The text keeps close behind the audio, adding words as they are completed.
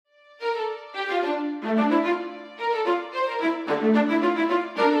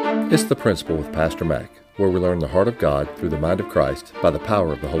It's The Principle with Pastor Mac, where we learn the heart of God through the mind of Christ by the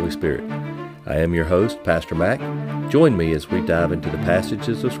power of the Holy Spirit. I am your host, Pastor Mac. Join me as we dive into the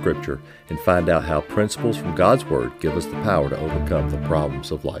passages of Scripture and find out how principles from God's Word give us the power to overcome the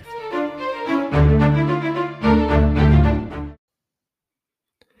problems of life.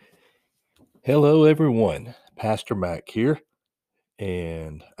 Hello, everyone. Pastor Mac here,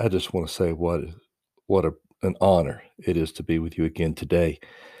 and I just want to say what an honor it is to be with you again today.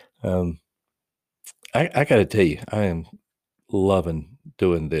 I got to tell you, I am loving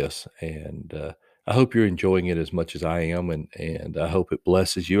doing this, and I hope you're enjoying it as much as I am, and I hope it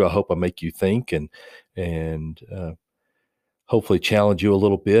blesses you. I hope I make you think and hopefully challenge you a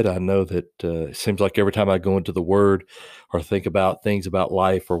little bit. I know that it seems like every time I go into the Word or think about things about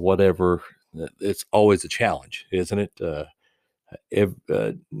life or whatever, it's always a challenge, isn't it?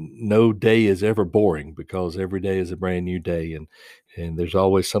 No day is ever boring because every day is a brand new day, and there's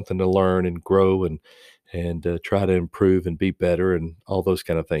always something to learn and grow and try to improve and be better and all those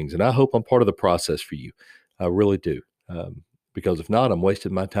kind of things. And I hope I'm part of the process for you. I really do, because if not, I'm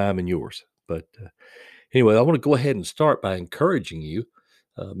wasting my time and yours. But anyway, I want to go ahead and start by encouraging you.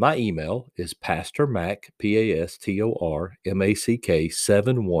 My email is pastormac, PASTORMACK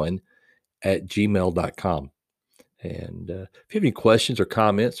 71 at gmail.com. And if you have any questions or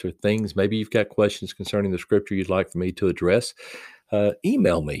comments or things, maybe you've got questions concerning the scripture you'd like for me to address,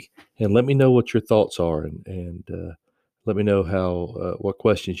 email me and let me know what your thoughts are and let me know what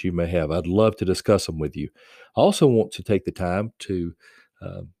questions you may have. I'd love to discuss them with you. I also want to take the time to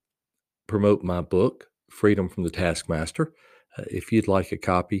promote my book, Freedom from the Taskmaster. If you'd like a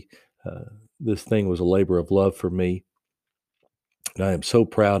copy, this thing was a labor of love for me, and I am so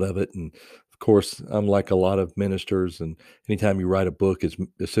proud of it. And of course, I'm like a lot of ministers, and anytime you write a book, as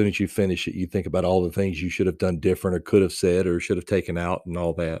soon as you finish it, you think about all the things you should have done different or could have said or should have taken out and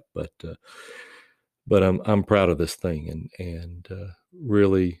all that. But I'm proud of this thing and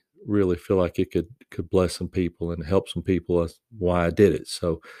really feel like it could bless some people and help some people. That's why I did it.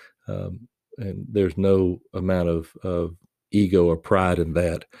 So and there's no amount of ego or pride in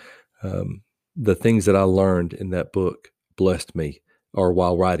that. The things that I learned in that book blessed me, or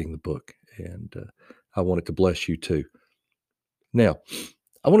while writing the book, and I want it to bless you too. Now,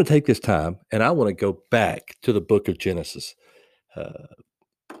 I want to take this time and I want to go back to the book of Genesis.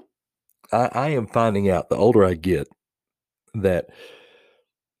 I am finding out the older I get that,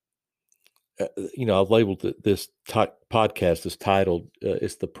 I've labeled this podcast is titled,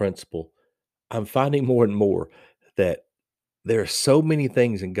 it's The Principle. I'm finding more and more that there are so many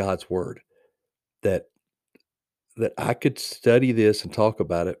things in God's Word that I could study this and talk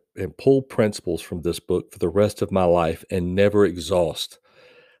about it and pull principles from this book for the rest of my life and never exhaust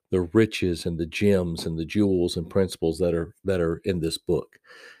the riches and the gems and the jewels and principles that are in this book.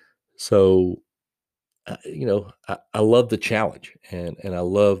 So, I love the challenge, and I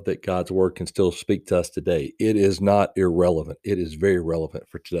love that God's Word can still speak to us today. It is not irrelevant. It is very relevant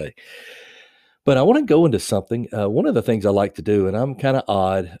for today. But I want to go into something. One of the things I like to do, and I'm kind of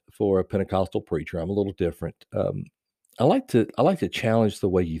odd for a Pentecostal preacher. I'm a little different. I like to challenge the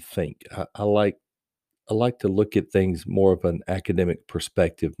way you think. I like to look at things more of an academic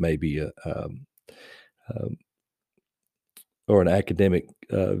perspective, maybe um, or an academic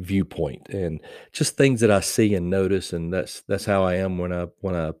viewpoint, and just things that I see and notice. And that's how I am when I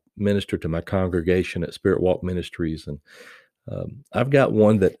minister to my congregation at Spirit Walk Ministries. And I've got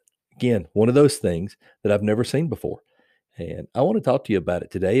one that, again, one of those things that I've never seen before. And I want to talk to you about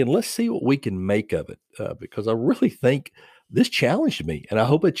it today, and let's see what we can make of it, because I really think this challenged me, and I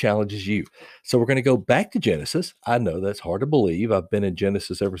hope it challenges you. So we're going to go back to Genesis. I know that's hard to believe. I've been in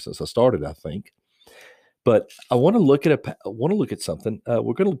Genesis ever since I started, I think. But I want to look at something.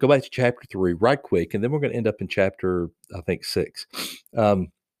 We're going to go back to chapter 3 right quick, and then we're going to end up in chapter, I think, 6.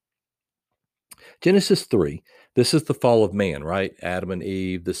 Genesis 3, this is the fall of man, right? Adam and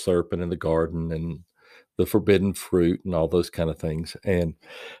Eve, the serpent in the garden, and the forbidden fruit and all those kind of things. And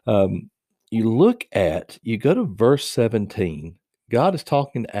you go to verse 17. God is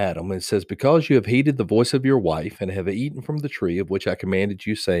talking to Adam and says, because you have heeded the voice of your wife and have eaten from the tree of which I commanded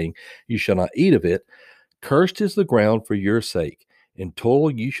you, saying, you shall not eat of it, cursed is the ground for your sake. In toil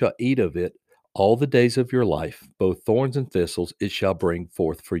you shall eat of it all the days of your life, both thorns and thistles it shall bring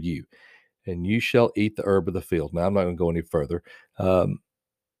forth for you. And you shall eat the herb of the field. Now, I'm not going to go any further.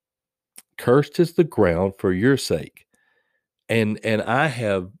 Cursed is the ground for your sake. And I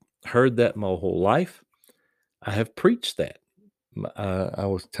have heard that my whole life. I have preached that. I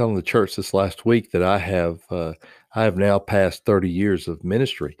was telling the church this last week that I have now passed 30 years of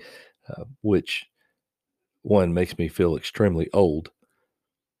ministry, which one, makes me feel extremely old,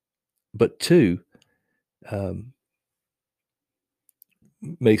 but two, um,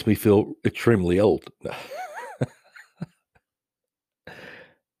 makes me feel extremely old.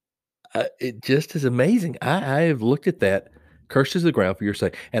 It just is amazing. I have looked at that, "Cursed is the ground for your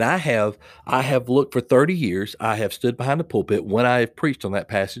sake," and I have looked for 30 years. I have stood behind the pulpit when I have preached on that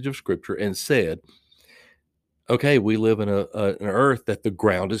passage of scripture and said, "Okay, we live in an earth that the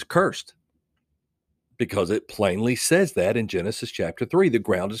ground is cursed." Because it plainly says that in Genesis chapter 3, the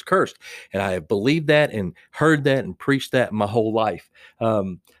ground is cursed. And I have believed that and heard that and preached that my whole life.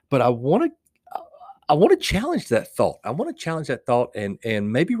 But I want to challenge that thought. I want to challenge that thought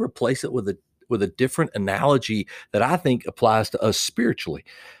and maybe replace it with a different analogy that I think applies to us spiritually.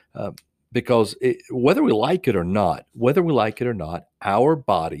 Uh, because whether we like it or not, our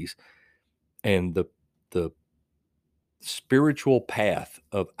bodies and the spiritual path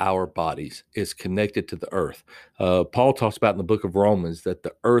of our bodies is connected to the earth. Paul talks about in the book of Romans that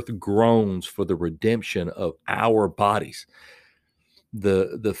the earth groans for the redemption of our bodies.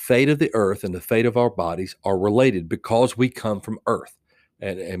 The fate of the earth and the fate of our bodies are related because we come from earth.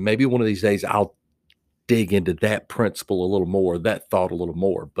 And maybe one of these days I'll dig into that principle a little more, that thought a little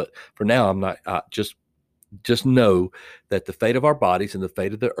more. But for now, I'm not. Just know that the fate of our bodies and the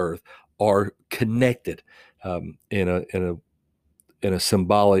fate of the earth are connected in a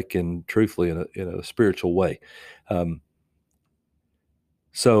symbolic and truthfully in a spiritual way. Um,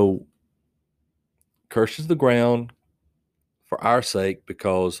 so curses the ground for our sake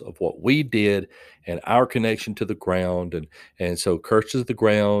because of what we did and our connection to the ground, and so curses the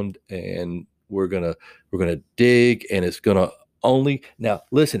ground, and we're gonna dig, and it's gonna only now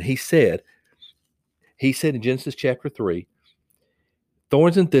listen. He said in Genesis chapter 3,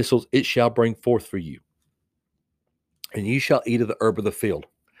 thorns and thistles it shall bring forth for you, and you shall eat of the herb of the field.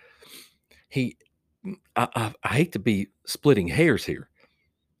 He I hate to be splitting hairs here,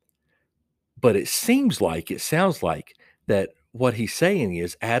 but it sounds like that what he's saying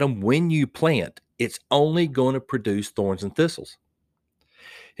is, Adam, when you plant, it's only going to produce thorns and thistles.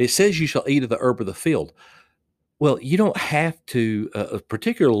 It says you shall eat of the herb of the field. Well, you don't have to,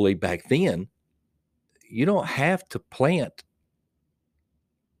 particularly back then, you don't have to plant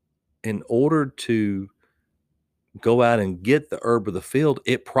in order to go out and get the herb of the field.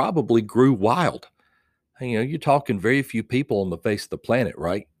 It probably grew wild. You're talking very few people on the face of the planet,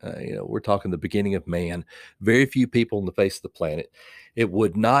 right? We're talking the beginning of man. Very few people on the face of the planet. It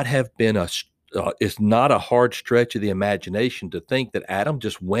would not have been it's not a hard stretch of the imagination to think that Adam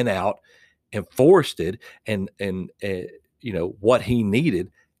just went out and forested and what he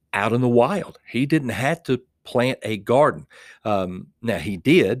needed out in the wild. He didn't have to plant a garden. Now he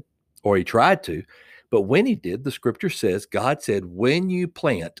did, or he tried to, but when he did, the scripture says, God said, when you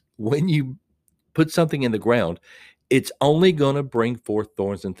plant, when you put something in the ground, it's only going to bring forth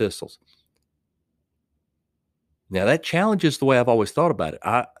thorns and thistles. Now that challenges the way I've always thought about it.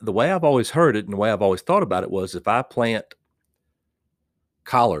 The way I've always heard it and the way I've always thought about it was, if I plant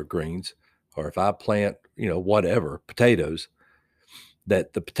collard greens, or if I plant, whatever, potatoes,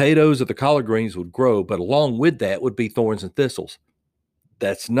 that the potatoes or the collard greens would grow, but along with that would be thorns and thistles.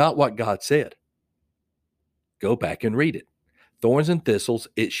 That's not what God said. Go back and read it. Thorns and thistles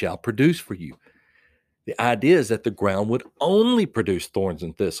it shall produce for you. The idea is that the ground would only produce thorns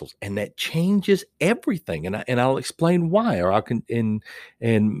and thistles, and that changes everything. And I'll explain why, or and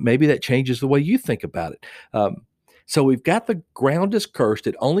maybe that changes the way you think about it. So we've got the ground is cursed;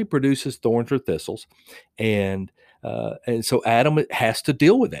 it only produces thorns or thistles, and so Adam has to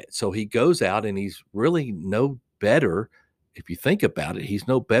deal with that. So he goes out, and he's really no better. If you think about it, he's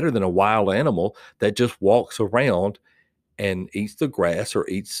no better than a wild animal that just walks around and eats the grass or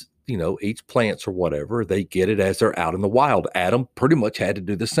eats plants or whatever. They get it as they're out in the wild. Adam pretty much had to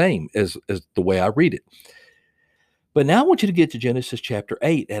do the same as the way I read it. But now I want you to get to Genesis chapter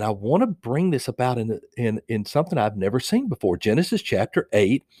 8, and I want to bring this about in something I've never seen before. Genesis chapter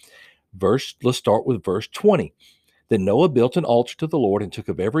 8, let's start with verse 20. Then Noah built an altar to the Lord and took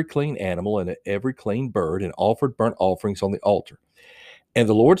of every clean animal and every clean bird and offered burnt offerings on the altar. And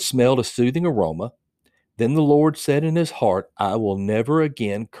the Lord smelled a soothing aroma. Then the Lord said in his heart, I will never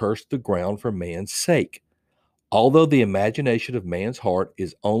again curse the ground for man's sake. Although the imagination of man's heart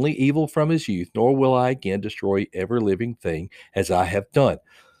is only evil from his youth, nor will I again destroy every living thing as I have done.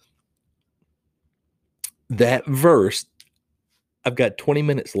 That verse, I've got 20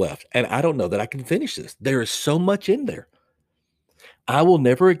 minutes left, and I don't know that I can finish this. There is so much in there. I will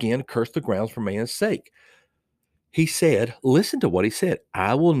never again curse the grounds for man's sake. He said, listen to what he said.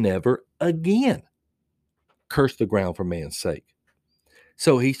 I will never again curse the ground for man's sake.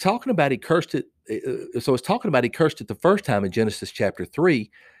 So he's talking about he cursed it So it's talking about he cursed it the first time in Genesis chapter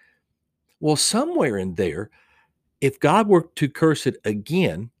 3. Well, somewhere in there, if God were to curse it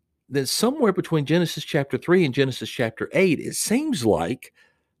again, then somewhere between Genesis chapter 3 and Genesis chapter 8, it seems like,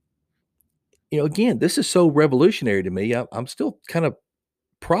 again, this is so revolutionary to me. I'm still kind of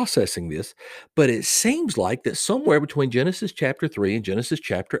processing this, but it seems like that somewhere between Genesis chapter 3 and Genesis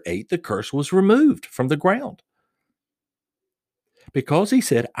chapter 8, the curse was removed from the ground because he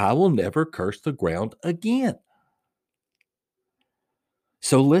said, I will never curse the ground again.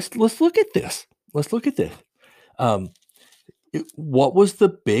 So let's look at this. Let's look at this. What was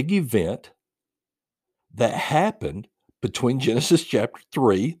the big event that happened between Genesis chapter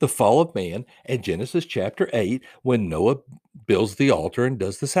 3, the fall of man, and Genesis chapter 8, when Noah builds the altar and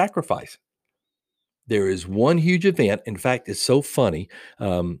does the sacrifice? There is one huge event. In fact, it's so funny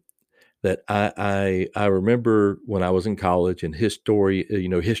that I remember when I was in college and history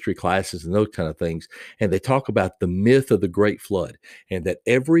classes and those kind of things, and they talk about the myth of the Great Flood, and that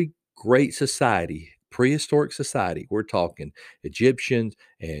every great society, prehistoric society, we're talking Egyptians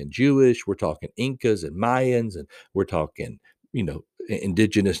and Jewish, we're talking Incas and Mayans, and we're talking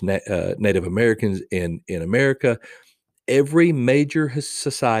indigenous Native Americans in America. Every major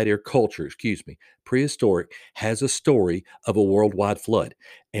society or culture, excuse me, prehistoric, has a story of a worldwide flood.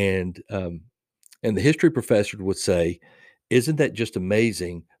 And the history professor would say, isn't that just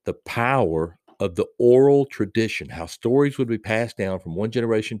amazing, the power of the oral tradition, how stories would be passed down from one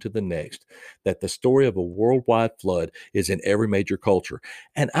generation to the next, that the story of a worldwide flood is in every major culture.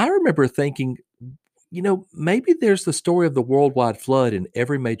 And I remember thinking, maybe there's the story of the worldwide flood in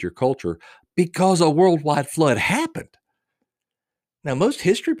every major culture because a worldwide flood happened. Now, most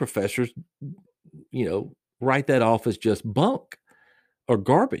history professors, write that off as just bunk or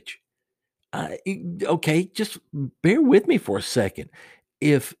garbage. Okay, just bear with me for a second.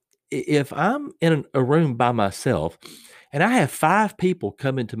 If I'm in a room by myself and I have 5 people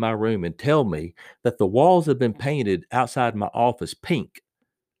come into my room and tell me that the walls have been painted outside my office pink,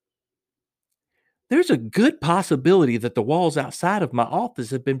 there's a good possibility that the walls outside of my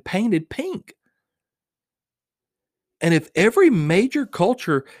office have been painted pink. And if every major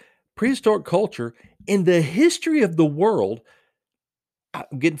culture, prehistoric culture in the history of the world,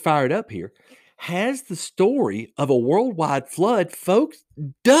 I'm getting fired up here, has the story of a worldwide flood, folks,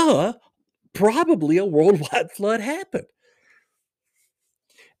 duh, probably a worldwide flood happened.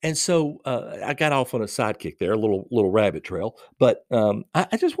 And so I got off on a sidekick there, a little rabbit trail. But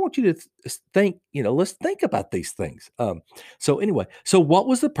I just want you to think, let's think about these things. So anyway, so what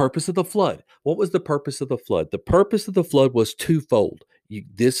was the purpose of the flood? What was the purpose of the flood? The purpose of the flood was twofold.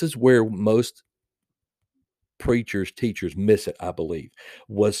 This is where most preachers, teachers miss it, I believe,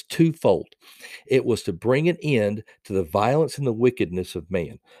 was twofold. It was to bring an end to the violence and the wickedness of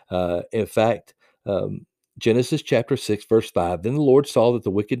man. In fact, Genesis chapter 6, verse 5, then the Lord saw that the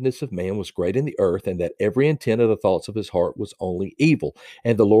wickedness of man was great in the earth, and that every intent of the thoughts of his heart was only evil.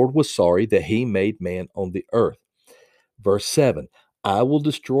 And the Lord was sorry that he made man on the earth. Verse 7, I will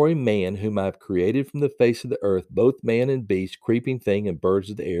destroy man whom I have created from the face of the earth, both man and beast, creeping thing, and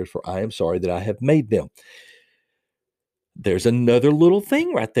birds of the air, for I am sorry that I have made them. There's another little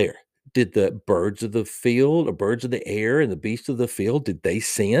thing right there. Did the birds of the field or birds of the air and the beasts of the field, did they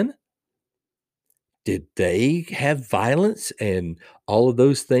sin? Did they have violence and all of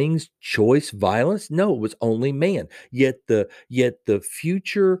those things, choice violence? No, it was only man. Yet the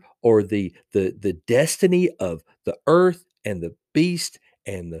future or the destiny of the earth and the beast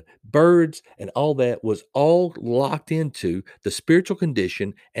and the birds and all that was all locked into the spiritual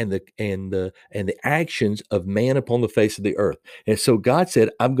condition and the actions of man upon the face of the earth. And so God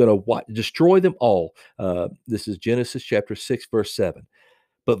said, I'm going to destroy them all. This is Genesis chapter 6, verse 7.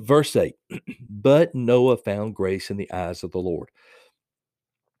 But verse 8, but Noah found grace in the eyes of the Lord.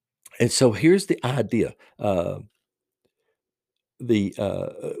 And so here's the idea. Let's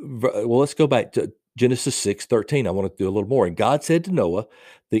go back to Genesis 6:13. I want to do a little more. And God said to Noah,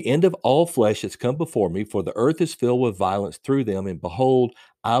 the end of all flesh has come before me, for the earth is filled with violence through them, and behold,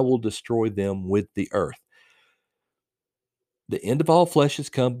 I will destroy them with the earth. The end of all flesh has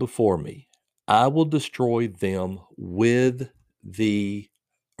come before me. I will destroy them with the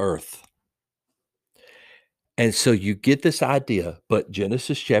earth. And so you get this idea, but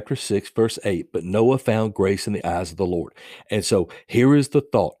Genesis chapter 6, verse 8, but Noah found grace in the eyes of the Lord. And so here is the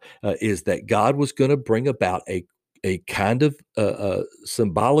thought, is that God was going to bring about a kind of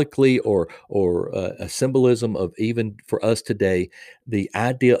symbolically or a symbolism of, even for us today, the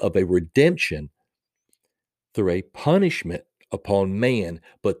idea of a redemption through a punishment upon man,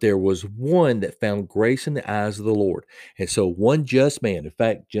 but there was one that found grace in the eyes of the Lord. And so one just man, in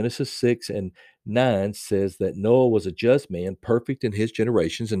fact, Genesis 6 and 9 says that Noah was a just man, perfect in his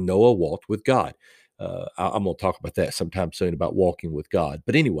generations, and Noah walked with God. I'm going to talk about that sometime soon about walking with God.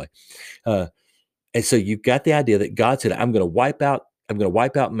 But anyway, uh, and so you've got the idea that God said, I'm going to wipe out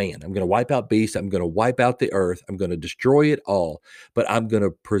man. I'm going to wipe out beasts. I'm going to wipe out the earth. I'm going to destroy it all, but I'm going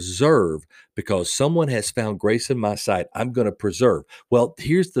to preserve because someone has found grace in my sight. I'm going to preserve. Well,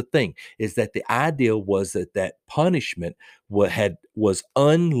 here's the thing is that the idea was that that punishment was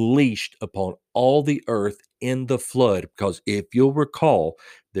unleashed upon all the earth in the flood. Because if you'll recall,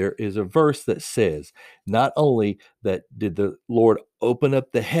 there is a verse that says, not only that did the Lord open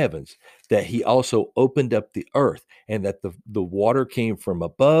up the heavens, that he also opened up the earth, and that the water came from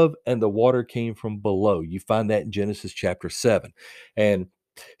above and the water came from below. You find that in Genesis chapter 7. And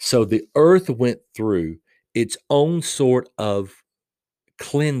so the earth went through its own sort of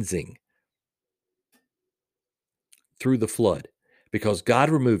cleansing through the flood because God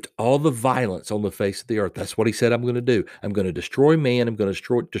removed all the violence on the face of the earth. That's what he said I'm going to do. I'm going to destroy man. I'm going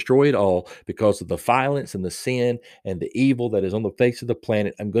to destroy it all because of the violence and the sin and the evil that is on the face of the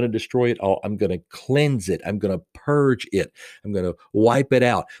planet. I'm going to destroy it all. I'm going to cleanse it. I'm going to purge it. I'm going to wipe it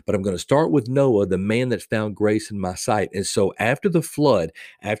out. But I'm going to start with Noah, the man that found grace in my sight. And so after the flood,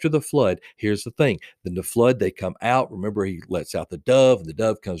 here's the thing. Then the flood, they come out. Remember, he lets out the dove, and the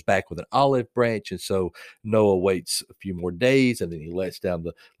dove comes back with an olive branch. And so Noah waits a few more days, and then he lets down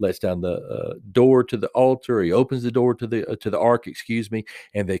the door to the altar. He opens the door to the ark,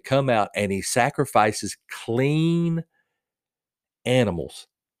 and they come out, and he sacrifices clean animals.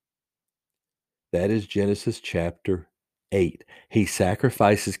 That is Genesis chapter 8. He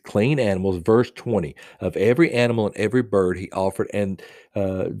sacrifices clean animals. Verse 20, of every animal and every bird he offered. And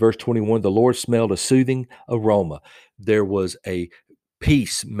verse 21, the Lord smelled a soothing aroma. There was a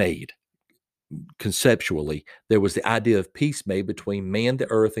peace made. Conceptually, there was the idea of peace made between man,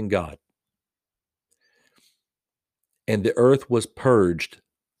 the earth, and God. And the earth was purged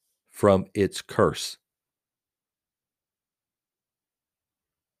from its curse.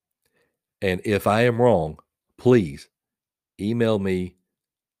 And if I am wrong, please email me,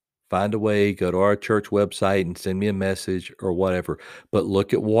 find a way, go to our church website and send me a message or whatever. But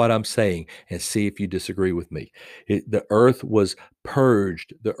look at what I'm saying and see if you disagree with me. The earth was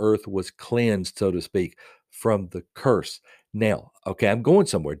purged, the earth was cleansed, so to speak, from the curse. Now, okay, I'm going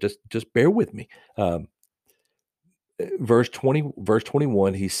somewhere. Just bear with me. Verse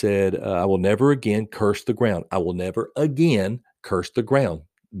 21, he said, I will never again curse the ground. I will never again curse the ground.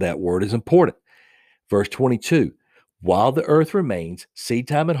 That word is important. Verse 22, while the earth remains, seed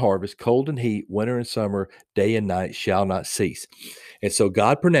time and harvest, cold and heat, winter and summer, day and night shall not cease. And so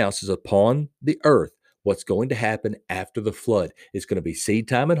God pronounces upon the earth what's going to happen after the flood. It's going to be seed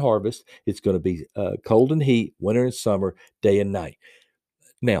time and harvest. It's going to be cold and heat, winter and summer, day and night.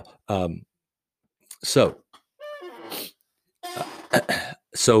 Now, so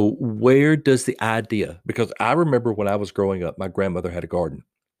so where does the idea, because I remember when I was growing up, my grandmother had a garden,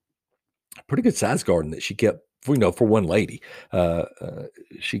 a pretty good sized garden that she kept, for one lady.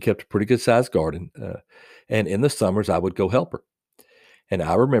 She kept a pretty good sized garden. And in the summers, I would go help her. And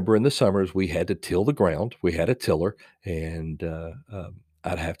I remember in the summers, we had to till the ground. We had a tiller, and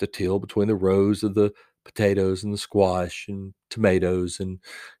I'd have to till between the rows of the potatoes and the squash and tomatoes and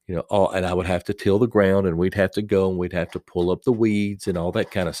all, and I would have to till the ground, and we'd have to go and we'd have to pull up the weeds and all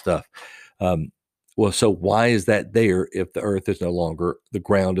that kind of stuff. Well, so why is that there if the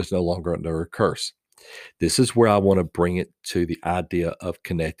ground is no longer under a curse? This is where I want to bring it to the idea of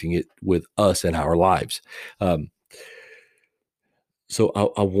connecting it with us and our lives. So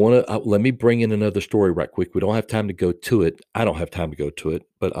I want to let me bring in another story right quick. We don't have time to go to it. I don't have time to go to it,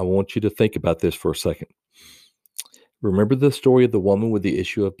 but I want you to think about this for a second. Remember the story of the woman with the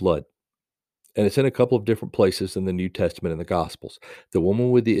issue of blood? And it's in a couple of different places in the New Testament and the Gospels. The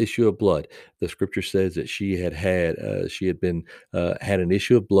woman with the issue of blood, the scripture says that she had an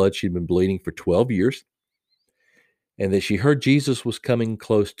issue of blood. She'd been bleeding for 12 years, and that she heard Jesus was coming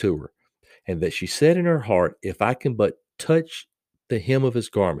close to her, and that she said in her heart, if I can but touch the hem of his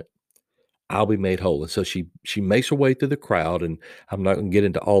garment, I'll be made whole. And so she makes her way through the crowd, and I'm not going to get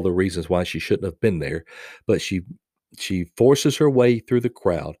into all the reasons why she shouldn't have been there, but she forces her way through the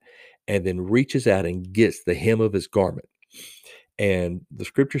crowd and then reaches out and gets the hem of his garment. And the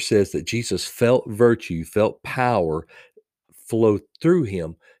scripture says that Jesus felt virtue, felt power flow through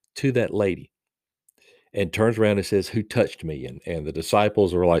him to that lady, and turns around and says, "Who touched me?" And the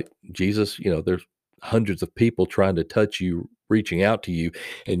disciples are like, "Jesus, there's hundreds of people trying to touch you, reaching out to you,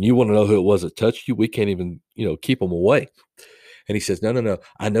 and you want to know who it was that touched you? We can't even, keep them away." And he says, no, no, no.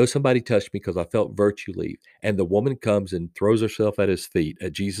 I know somebody touched me because I felt virtue leave. And the woman comes and throws herself at his feet,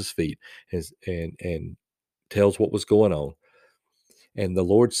 at Jesus' feet, and tells what was going on. And the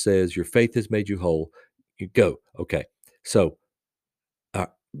Lord says, your faith has made you whole. You go. Okay. So, uh,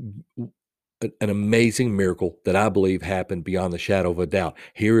 an amazing miracle that I believe happened beyond the shadow of a doubt.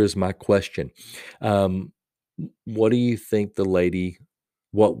 Here is my question. Um, what do you think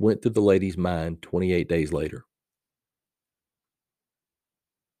what went through the lady's mind 28 days later?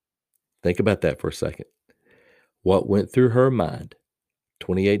 Think about that for a second. What went through her mind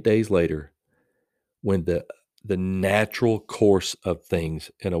 28 days later when the natural course of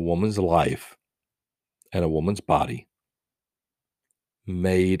things in a woman's life and a woman's body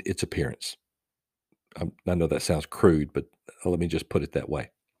made its appearance? I know that sounds crude, but let me just put it that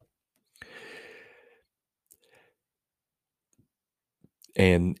way.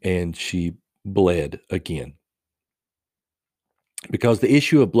 And she bled again. Because the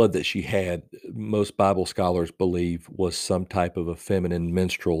issue of blood that she had, most Bible scholars believe was some type of a feminine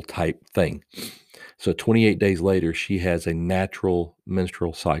menstrual type thing. So 28 days later, she has a natural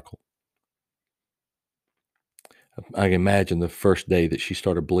menstrual cycle. I can imagine the first day that she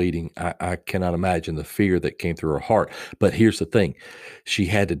started bleeding. I cannot imagine the fear that came through her heart. But here's the thing, she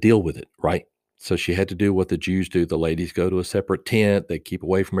had to deal with it, right? So she had to do what the Jews do. The ladies go to a separate tent. They keep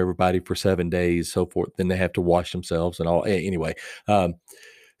away from everybody for 7 days, so forth. Then they have to wash themselves and all. Anyway,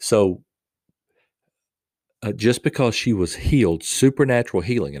 so just because she was healed, supernatural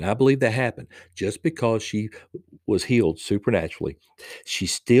healing, and I believe that happened, just because she was healed supernaturally, she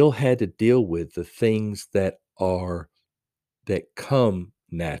still had to deal with the things that come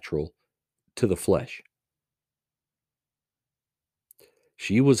natural to the flesh.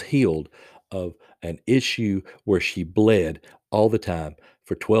 She was healed of an issue where she bled all the time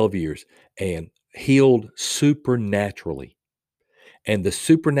for 12 years and healed supernaturally. And the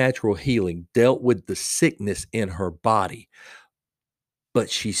supernatural healing dealt with the sickness in her body. But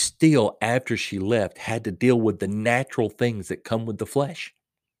she still, after she left, had to deal with the natural things that come with the flesh.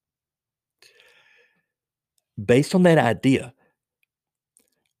 Based on that idea,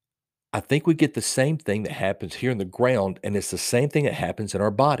 I think we get the same thing that happens here in the ground, and it's the same thing that happens in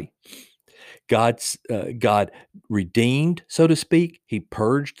our body. God redeemed, so to speak. He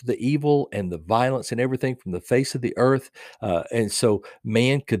purged the evil and the violence and everything from the face of the earth, and so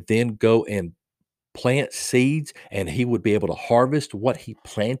man could then go and plant seeds, and he would be able to harvest what he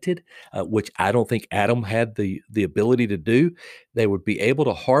planted, which I don't think Adam had the ability to do. They would be able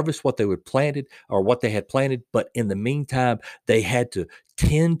to harvest what they would planted or what they had planted, but in the meantime, they had to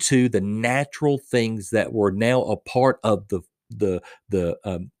tend to the natural things that were now a part of the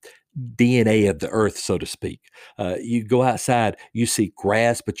DNA of the earth, so to speak. You go outside, you see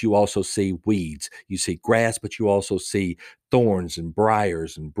grass, but you also see weeds. You see grass, but you also see thorns and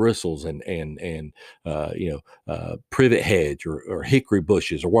briars and bristles and privet hedge or hickory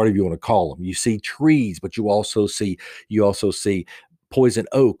bushes or whatever you want to call them. You see trees, but you also see poison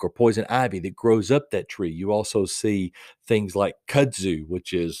oak or poison ivy that grows up that tree. You also see things like kudzu,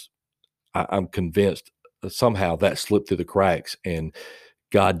 which is I'm convinced somehow that slipped through the cracks and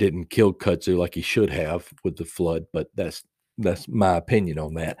God didn't kill kudzu like he should have with the flood, but that's my opinion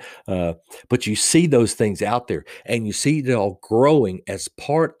on that. But you see those things out there, and you see it all growing as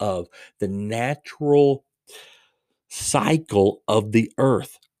part of the natural cycle of the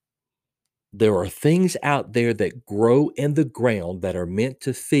earth. There are things out there that grow in the ground that are meant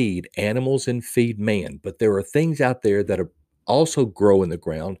to feed animals and feed man, but there are things out there that are also grow in the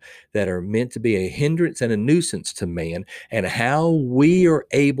ground that are meant to be a hindrance and a nuisance to man. And how we are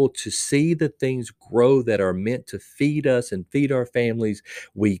able to see the things grow that are meant to feed us and feed our families,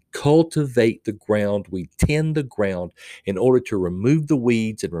 we cultivate the ground, we tend the ground in order to remove the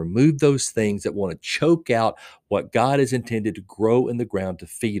weeds and remove those things that want to choke out what God has intended to grow in the ground to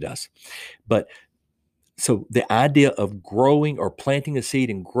feed us. But so the idea of growing or planting a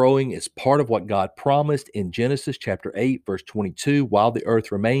seed and growing is part of what God promised in Genesis chapter 8, verse 22, while the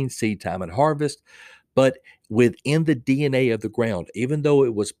earth remains, seed time and harvest. But within the DNA of the ground, even though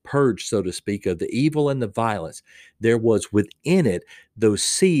it was purged, so to speak, of the evil and the violence, there was within it those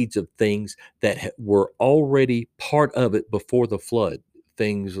seeds of things that were already part of it before the flood.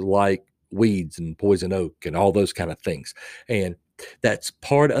 Things like weeds and poison oak and all those kind of things. And that's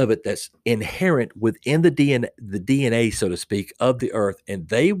part of it that's inherent within the DNA, so to speak, of the earth, and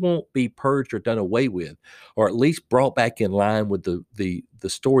they won't be purged or done away with, or at least brought back in line with the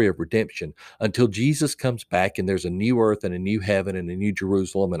story of redemption until Jesus comes back and there's a new earth and a new heaven and a new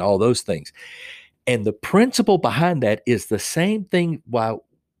Jerusalem and all those things. And the principle behind that is the same thing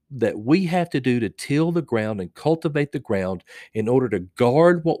that we have to do to till the ground and cultivate the ground in order to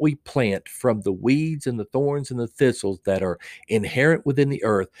guard what we plant from the weeds and the thorns and the thistles that are inherent within the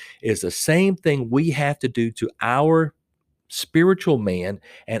earth is the same thing we have to do to our spiritual man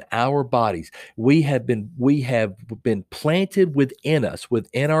and our bodies. We have been planted within us,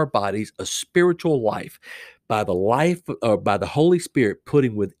 within our bodies, a spiritual life by the Holy Spirit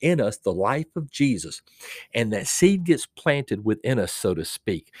putting within us the life of Jesus, and that seed gets planted within us, so to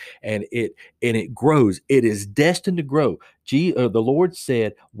speak, and it grows. It is destined to grow. The Lord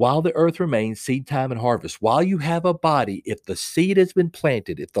said, while the earth remains, seed time and harvest. While you have a body, if the seed has been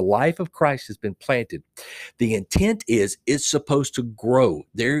planted, if the life of Christ has been planted, the intent is it's supposed to grow.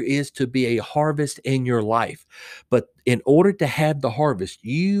 There is to be a harvest in your life. But in order to have the harvest,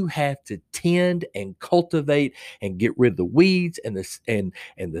 you have to tend and cultivate and get rid of the weeds and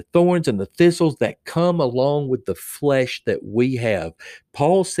the thorns and the thistles that come along with the flesh that we have.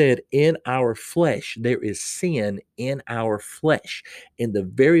 Paul said, in our flesh, there is sin in our flesh. In the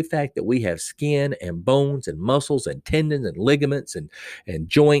very fact that we have skin and bones and muscles and tendons and ligaments and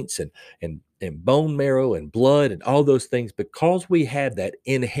joints and bone marrow and blood and all those things, because we have that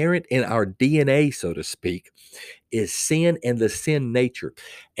inherent in our DNA, so to speak, is sin and the sin nature.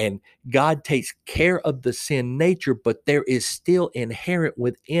 And God takes care of the sin nature, but there is still inherent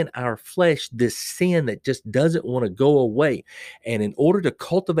within our flesh this sin that just doesn't want to go away. And in order to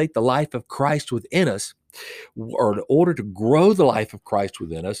cultivate the life of Christ within us, or in order to grow the life of Christ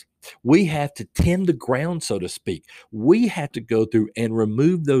within us, we have to tend the ground, so to speak. We have to go through and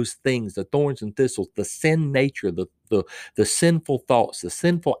remove those things, the thorns and thistles, the sin nature, the sinful thoughts, the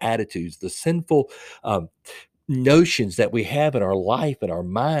sinful attitudes, the sinful notions that we have in our life and our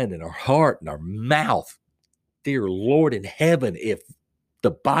mind and our heart and our mouth. Dear Lord in heaven, if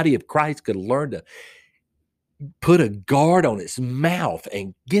the body of Christ could learn to put a guard on its mouth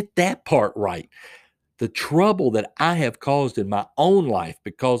and get that part right, the trouble that I have caused in my own life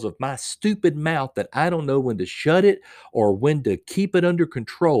because of my stupid mouth, that I don't know when to shut it or when to keep it under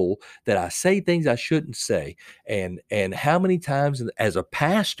control, that I say things I shouldn't say. And how many times as a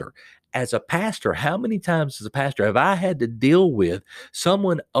pastor, how many times as a pastor have I had to deal with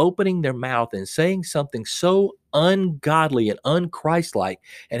someone opening their mouth and saying something so ungodly and unchristlike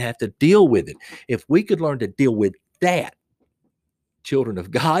and have to deal with it? If we could learn to deal with that, children of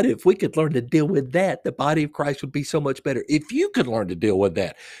God, if we could learn to deal with that, the body of Christ would be so much better. If you could learn to deal with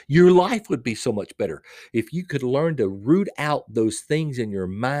that, your life would be so much better. If you could learn to root out those things in your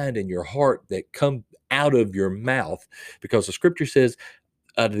mind and your heart that come out of your mouth, because the scripture says,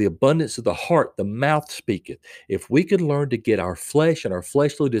 out of the abundance of the heart, the mouth speaketh. If we could learn to get our flesh and our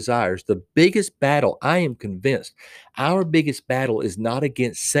fleshly desires, the biggest battle, I am convinced, our biggest battle is not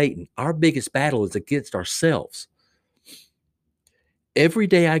against Satan. Our biggest battle is against ourselves. Every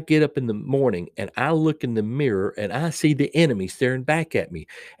day I get up in the morning and I look in the mirror and I see the enemy staring back at me.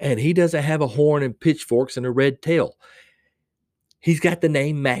 And he doesn't have a horn and pitchforks and a red tail. He's got the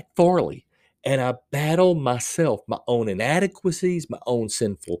name Matt Farley. And I battle myself, my own inadequacies, my own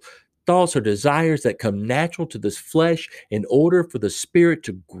sinful thoughts or desires that come natural to this flesh, in order for the spirit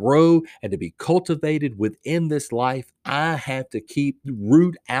to grow and to be cultivated within this life. I have to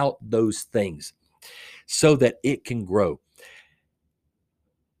root out those things so that it can grow.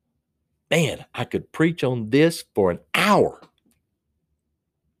 Man, I could preach on this for an hour.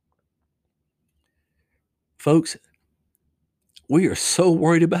 Folks, we are so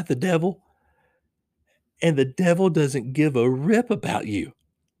worried about the devil, and the devil doesn't give a rip about you,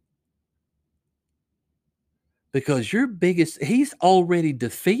 because he's already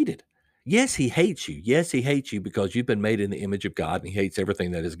defeated. Yes, he hates you. Yes, he hates you because you've been made in the image of God, and he hates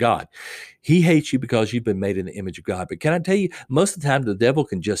everything that is God. He hates you because you've been made in the image of God. But can I tell you, most of the time, the devil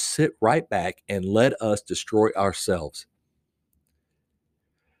can just sit right back and let us destroy ourselves.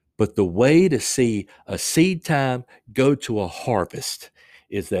 But the way to see a seed time go to a harvest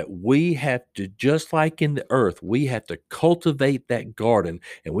is that we have to, just like in the earth, we have to cultivate that garden,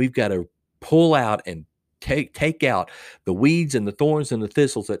 and we've got to pull out and take out the weeds and the thorns and the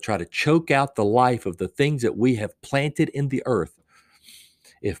thistles that try to choke out the life of the things that we have planted in the earth.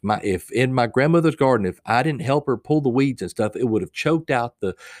 If in my grandmother's garden, if I didn't help her pull the weeds and stuff, it would have choked out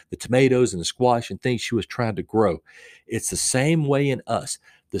the tomatoes and the squash and things she was trying to grow. It's the same way in us.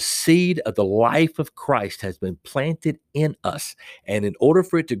 The seed of the life of Christ has been planted in us. And in order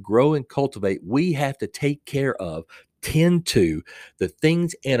for it to grow and cultivate, we have to take care of, tend to the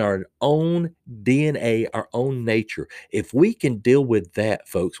things in our own DNA, our own nature. If we can deal with that,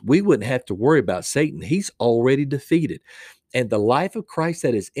 folks, we wouldn't have to worry about Satan. He's already defeated. And the life of Christ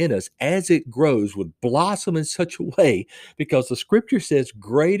that is in us, as it grows, would blossom in such a way because the scripture says,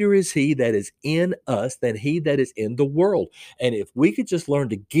 greater is he that is in us than he that is in the world. And if we could just learn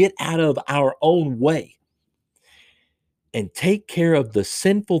to get out of our own way and take care of the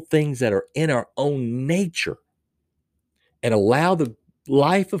sinful things that are in our own nature and allow the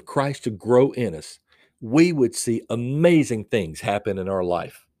life of Christ to grow in us, we would see amazing things happen in our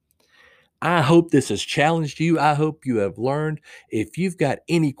life. I hope this has challenged you. I hope you have learned. If you've got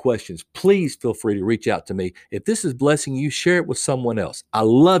any questions, please feel free to reach out to me. If this is blessing you, share it with someone else. I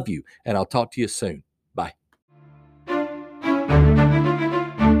love you, and I'll talk to you soon.